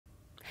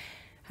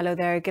Hello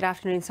there, good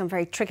afternoon. Some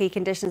very tricky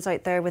conditions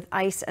out there with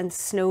ice and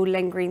snow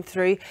lingering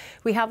through.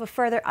 We have a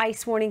further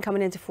ice warning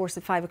coming into force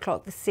at 5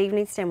 o'clock this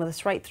evening, staying with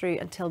us right through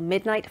until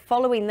midnight.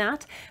 Following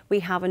that,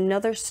 we have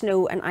another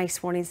snow and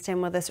ice warning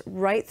staying with us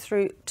right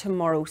through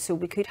tomorrow. So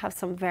we could have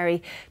some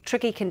very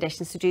tricky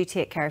conditions, so do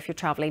take care if you're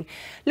travelling.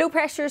 Low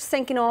pressure is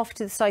sinking off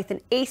to the south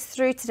and east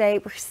through today.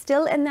 We're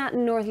still in that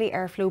northerly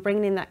airflow,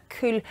 bringing in that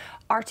cool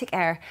Arctic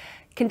air.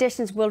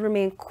 Conditions will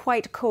remain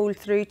quite cold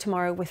through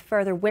tomorrow with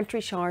further wintry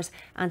showers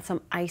and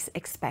some ice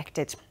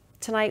expected.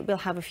 Tonight we'll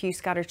have a few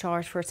scattered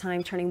showers for a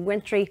time, turning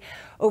wintry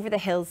over the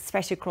hills,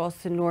 especially across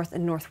the north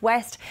and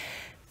northwest.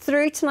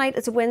 Through tonight,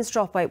 as the winds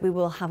drop out, we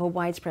will have a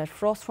widespread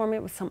frost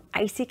forming with some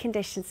icy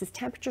conditions as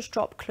temperatures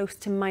drop close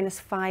to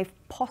 -5,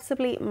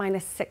 possibly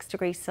 -6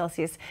 degrees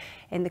Celsius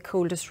in the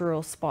coldest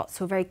rural spots.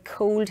 So very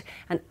cold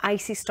and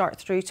icy start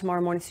through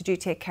tomorrow morning, so do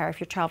take care if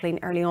you're travelling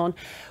early on.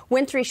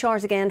 Wintry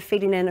showers again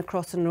feeding in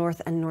across the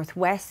north and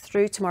northwest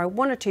through tomorrow.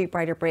 1 or 2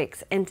 brighter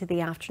breaks into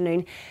the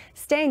afternoon.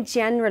 Staying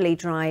generally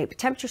dry.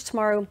 Temperatures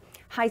tomorrow,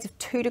 highs of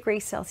 2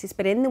 degrees Celsius,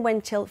 but in the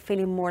wind chill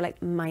feeling more like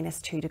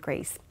 -2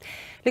 degrees.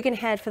 Looking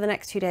ahead for the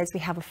next 2 days,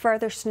 we have a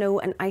further snow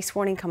and ice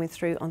warning coming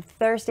through on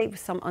Thursday with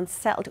some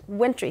unsettled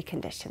wintry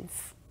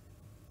conditions.